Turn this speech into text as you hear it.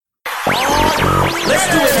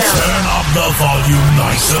the volume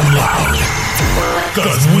nice and loud.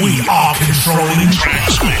 Cause we are controlling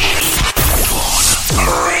transmission.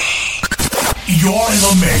 You're in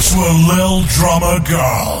the mix with Lil Drummer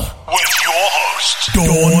Girl. With your host,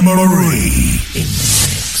 Dawn Marie. In the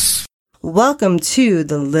mix. Welcome to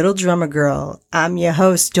the Little Drummer Girl. I'm your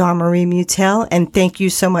host, Dawn Marie Mutel, and thank you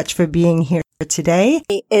so much for being here today.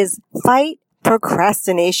 It is Fight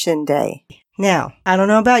Procrastination Day. Now, I don't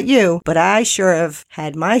know about you, but I sure have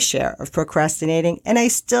had my share of procrastinating, and I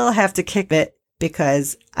still have to kick it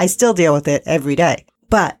because I still deal with it every day.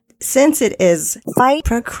 But since it is Fight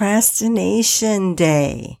Procrastination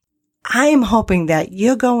Day, I am hoping that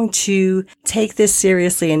you're going to take this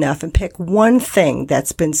seriously enough and pick one thing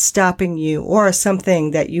that's been stopping you or something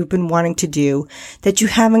that you've been wanting to do that you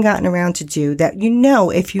haven't gotten around to do, that you know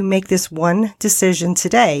if you make this one decision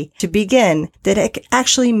today to begin, that it can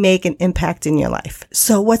actually make an impact in your life.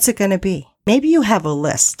 So what's it going to be? Maybe you have a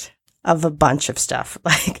list of a bunch of stuff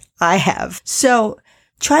like I have. So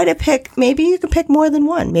try to pick, maybe you can pick more than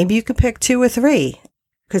one. Maybe you can pick 2 or 3.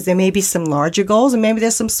 Because there may be some larger goals and maybe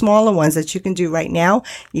there's some smaller ones that you can do right now.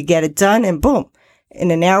 You get it done and boom, in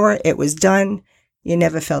an hour it was done. You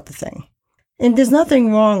never felt the thing. And there's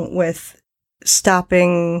nothing wrong with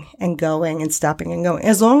stopping and going and stopping and going.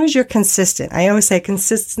 As long as you're consistent. I always say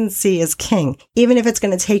consistency is king. Even if it's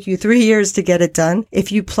going to take you 3 years to get it done,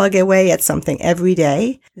 if you plug away at something every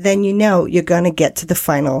day, then you know you're going to get to the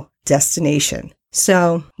final destination.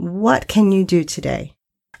 So what can you do today?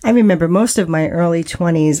 I remember most of my early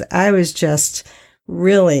 20s, I was just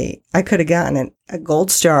really, I could have gotten a gold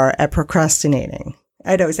star at procrastinating.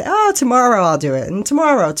 I'd always say, oh, tomorrow I'll do it. And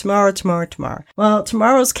tomorrow. Well,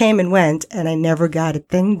 tomorrows came and went and I never got a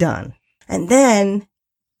thing done. And then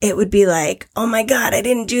it would be like, oh my God, I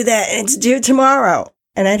didn't do that and it's due tomorrow.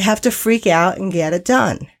 And I'd have to freak out and get it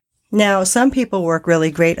done. Now, some people work really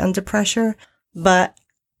great under pressure, but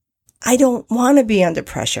I don't want to be under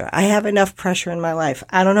pressure. I have enough pressure in my life.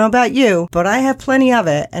 I don't know about you, but I have plenty of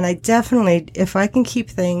it. And I definitely, if I can keep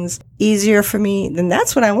things easier for me, then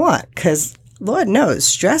that's what I want. Because Lord knows,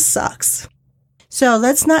 stress sucks. So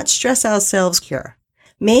let's not stress ourselves here.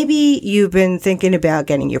 Maybe you've been thinking about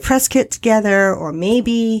getting your press kit together, or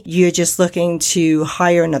maybe you're just looking to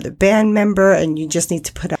hire another band member and you just need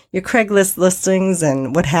to put up your Craigslist listings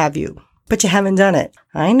and what have you. But you haven't done it.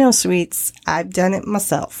 I know, sweets. I've done it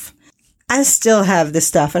myself. I still have this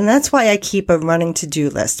stuff, and that's why I keep a running to-do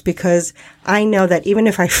list, because I know that even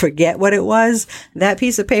if I forget what it was, that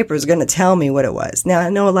piece of paper is going to tell me what it was. Now, I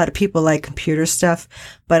know a lot of people like computer stuff,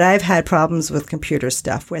 but I've had problems with computer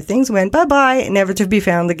stuff where things went bye-bye, never to be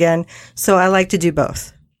found again, so I like to do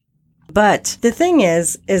both. But the thing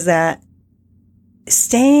is that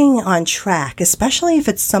staying on track, especially if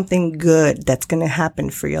it's something good that's going to happen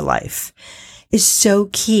for your life, is so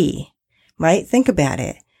key, right? Think about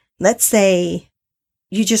it. Let's say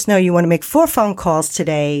you just know you want to make 4 phone calls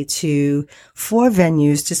today to 4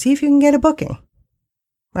 venues to see if you can get a booking,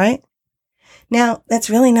 right? Now,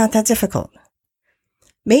 that's really not that difficult.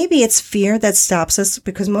 Maybe it's fear that stops us,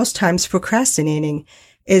 because most times procrastinating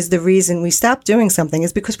is the reason we stop doing something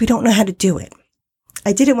is because we don't know how to do it.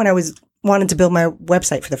 I did it when I wanted to build my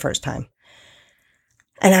website for the first time.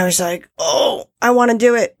 And I was like, oh, I want to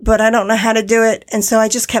do it, but I don't know how to do it. And so I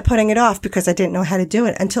just kept putting it off because I didn't know how to do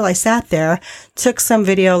it until I sat there, took some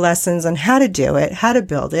video lessons on how to do it, how to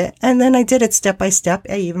build it. And then I did it step by step.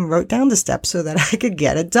 I even wrote down the steps so that I could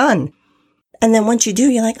get it done. And then once you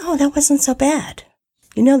do, you're like, oh, that wasn't so bad.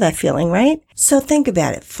 You know that feeling, right? So think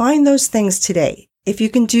about it. Find those things today. If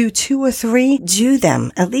you can do 2 or 3, do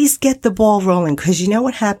them. At least get the ball rolling, because you know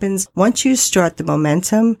what happens? Once you start the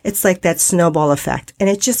momentum, it's like that snowball effect, and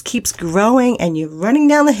it just keeps growing, and you're running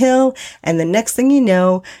down the hill, and the next thing you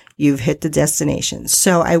know, you've hit the destination.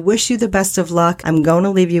 So I wish you the best of luck. I'm going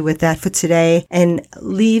to leave you with that for today, and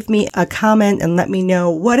leave me a comment and let me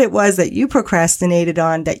know what it was that you procrastinated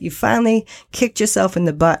on, that you finally kicked yourself in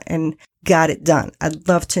the butt and got it done. I'd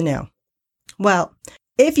love to know. Well,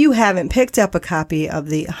 if you haven't picked up a copy of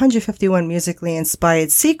the 151 Musically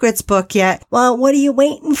Inspired Secrets book yet, well, what are you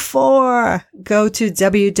waiting for? Go to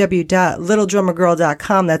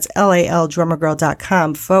www.littledrummergirl.com. That's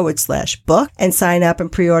LALdrummergirl.com/book and sign up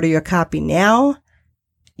and pre-order your copy now.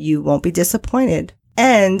 You won't be disappointed.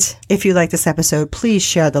 And if you like this episode, please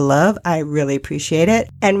share the love. I really appreciate it.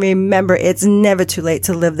 And remember, it's never too late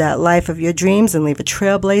to live that life of your dreams and leave a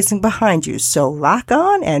trail blazing behind you. So rock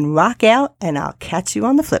on and rock out, and I'll catch you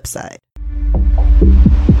on the flip side.